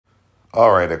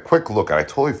All right, a quick look. I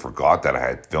totally forgot that I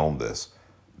had filmed this.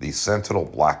 The Sentinel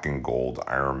Black and Gold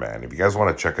Iron Man. If you guys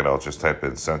want to check it out, just type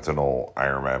in Sentinel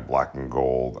Iron Man Black and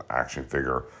Gold action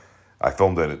figure. I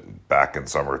filmed it back in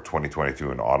summer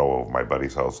 2022 in Ottawa at my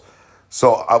buddy's house.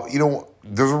 So,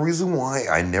 there's a reason why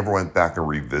I never went back and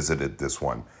revisited this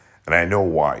one. And I know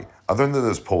why. Other than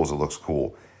this pose, it looks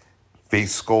cool.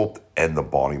 Face sculpt and the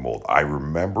body mold. I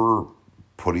remember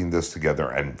putting this together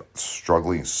and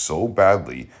struggling so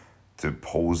badly to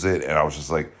pose it, and I was just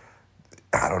like,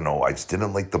 I don't know, I just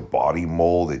didn't like the body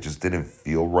mold. It just didn't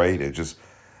feel right. It just,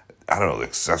 I don't know, the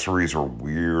accessories are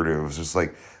weird. It was just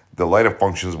like the light of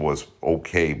functions was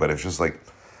okay, but it's just like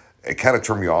it kind of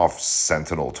turned me off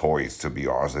Sentinel toys, to be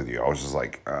honest with you. I was just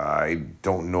like, I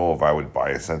don't know if I would buy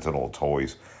a Sentinel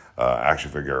toys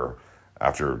action figure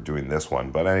after doing this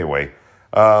one. But anyway,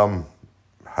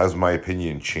 has my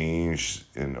opinion changed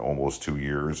in almost 2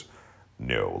 years?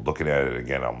 No. Looking at it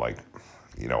again, I'm like,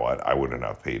 you know what? I wouldn't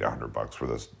have paid $100 for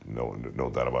this. No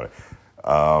doubt about it.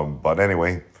 But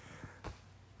anyway,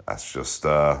 that's just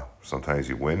sometimes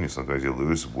you win, sometimes you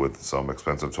lose with some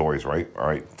expensive toys, right? All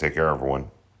right, take care,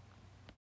 everyone.